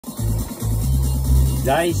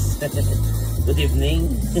Guys, good evening.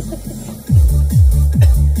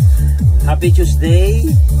 Happy Tuesday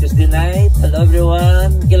night. Hello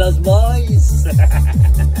everyone. Kilos boys.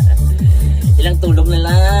 Ilang tulong na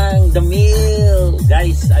lang. The meal.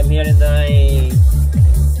 Guys, I'm here in the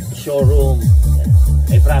showroom.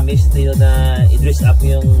 I promised you na i-dress up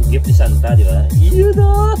yung gift ni Santa, di ba? You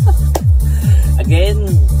know. Again,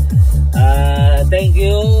 thank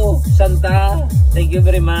you Santa. Thank you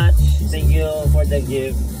very much. Thank you for the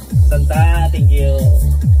gift. Santa, thank you.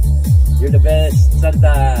 You're the best,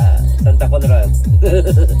 Santa Conrad.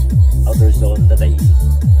 Outdoorzone.ie.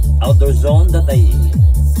 Outdoorzone.ie.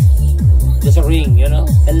 Just a ring, you know.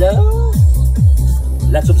 Hello.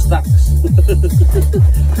 Lots of stocks.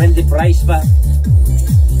 Friendly price pa.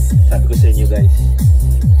 Sabi ko sa inyo guys.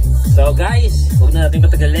 So guys, huwag na natin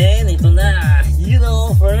matagalin. Ito na. You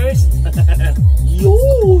know, first.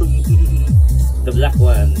 Yun. The black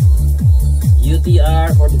one.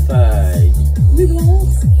 UTR45.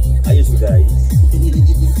 Ayos guys.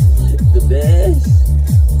 The best.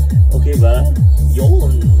 Okay ba?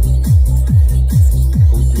 Yun.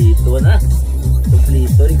 Kompleto na.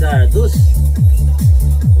 Kompleto Ricardo's.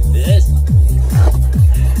 The best.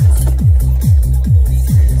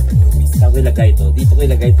 Saan ko ilagay ito? Dito ko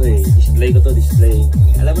ilagay ito eh. Display ko to, display.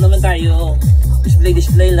 Alam mo naman tayo.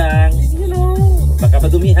 Display lang. You know. Baka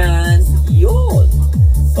madumihan. Yun.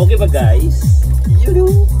 Okay ba guys? You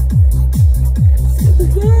know. You're the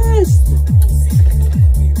best.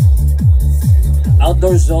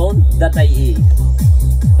 Outdoorzone.ie.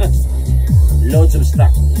 Loads of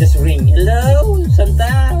stock. Just ring. Hello,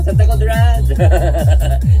 Santa Conrad.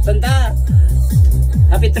 Santa,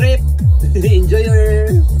 happy trip. Enjoy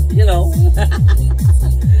your, you know.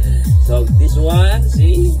 So this one,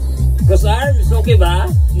 see, cross arms, okay ba?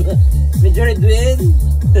 Medyo Redwin.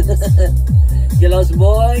 Kilos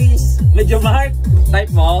boys. Medyo Mark.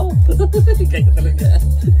 Type mo. Kaya talaga.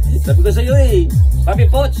 Sabi ko sa'yo eh. Papi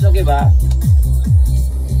Poch, okay ba?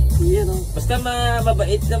 You know. Basta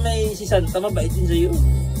mabait na may si Santa, mabait din sa'yo.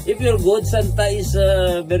 If you're good, Santa is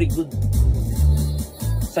very good.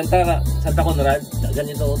 Santa Conrad,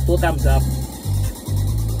 ganito, 2 thumbs up.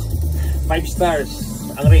 5 stars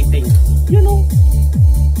ang rating. You know.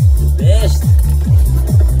 The best.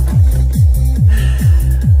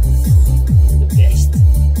 The best.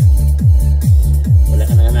 Wala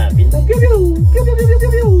ka na hanapin.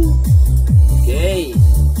 Okay.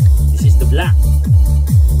 This is the black.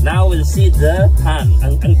 Now we'll see the tan.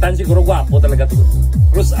 Ang tan siguro gwapo talaga to.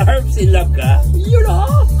 Cross arms, in love ka. You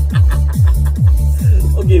know.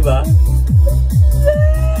 Okay ba?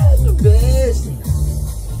 The best.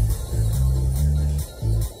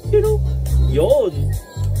 You know. Yun.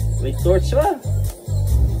 May torch ba?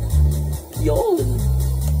 Yun.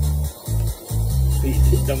 Sweet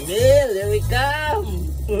Camille. Here we come.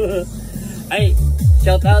 Ay,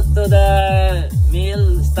 shout out to the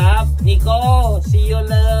meal staff. Nico, see you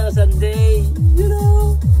on Sunday. You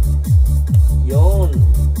know. Yun.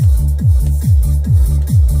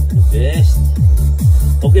 The best.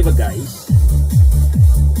 Okay ba guys?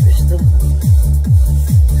 Best to.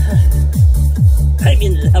 I'm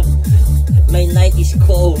in love. My night is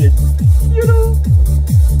cold. You know.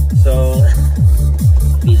 So,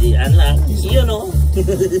 pilihan lang. You know.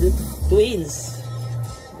 Twins.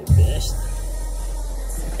 The best.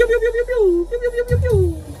 Pew, pew, pew, pew, pew. Pew, pew, pew, pew,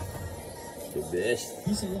 pew. The best.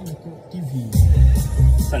 TV.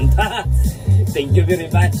 Santa, thank you very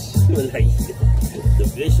much. The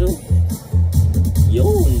best.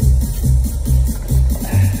 Yun.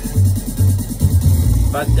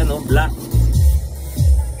 Pag ano, black.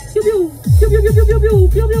 Pew, pew, pew, pew, pew, pew,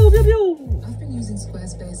 pew, pew, pew, pew. I've been using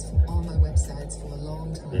Squarespace for all my websites for a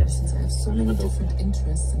long time since I have so many different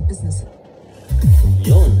interests and businesses.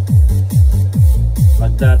 Yun.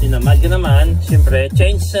 Pag tinamad ka naman, siyempre,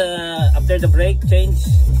 change after the break, change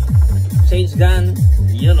gun,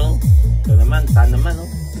 you know. Ito naman, tan naman, no?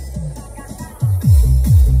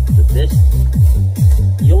 The best.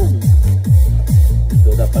 Yun. Ito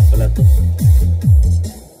dapat pala to.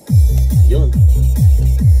 Yun.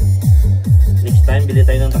 Next time, bili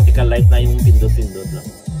tayo ng tactical light na yung pindot-pindot lang.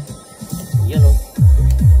 You know.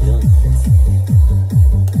 Yun.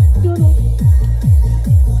 You know.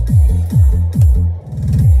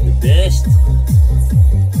 The best.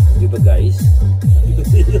 Diba guys?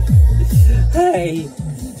 Hey,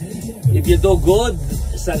 if you do good,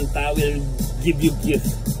 Santa will give you gift.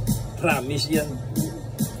 Promise yan.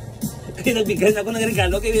 Kaya nagbigay ako ng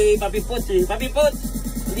regalo kay Papi Poch eh. Papi Poch,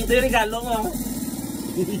 dito yung regalo mo.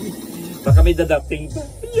 Baka may dadating pa.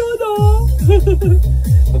 Yun o.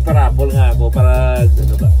 Magparapol nga ako para,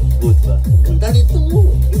 ano ba, good ba? Ganda nito.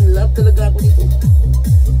 In love talaga ako nito.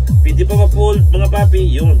 pa ma-fold, mga papi.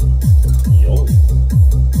 Yun. Yun.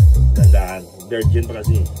 Tandaan. Virgin pa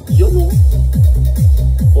kasi. Yun o.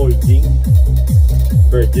 Folding.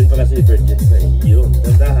 Virgin pa kasi. Virgin pa eh. Yun.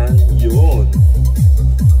 Tandaan. Yun.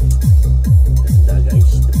 Tanda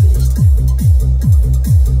guys. The best.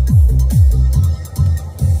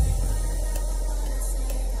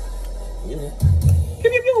 Yun o.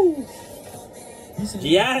 Pew pew pew.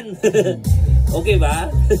 Yan. Okay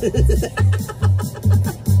ba?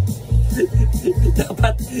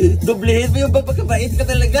 Dapat doblehin mo yung pagkabait ka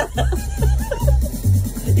talaga.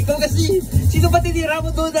 Ikaw kasi, sino ba tinira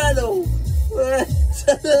mo doon ano?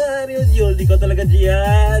 Yun, ikaw talaga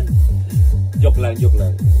diyan. Joke lang, joke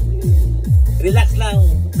lang. Relax lang,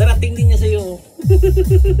 darating din niya sa'yo.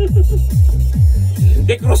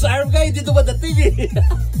 Kay cross arm ka, hindi ito madating eh.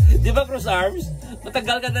 Di ba cross arms?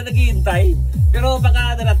 Matagal ka na naghihintay. Pero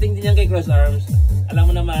baka darating din yan kay cross arms.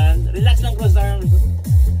 Alam mo naman, relax lang cross arms.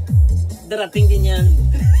 Darating din yan.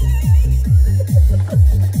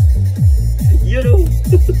 You know.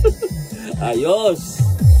 Ayos.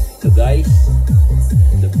 So guys,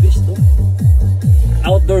 the best to.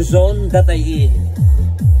 Outdoorzone.ie.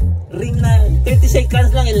 Ring na. 30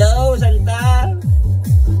 seconds lang. Hello, Santa.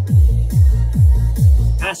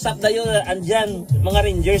 Asap na yun. Andyan. Mga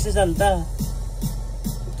rangers ni Santa.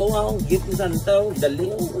 Ito nga akong gift ni Santa. Dali.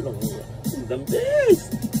 The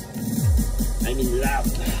best. I'm in love.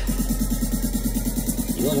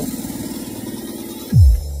 Yun, no?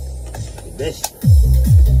 The best.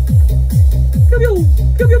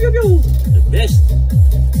 The best.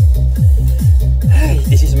 Ay,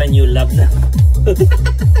 this is my new love na.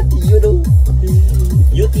 You know.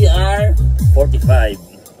 UTR45.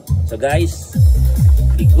 So guys,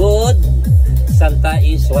 be good. Santa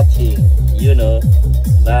is watching. You know.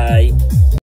 Bye.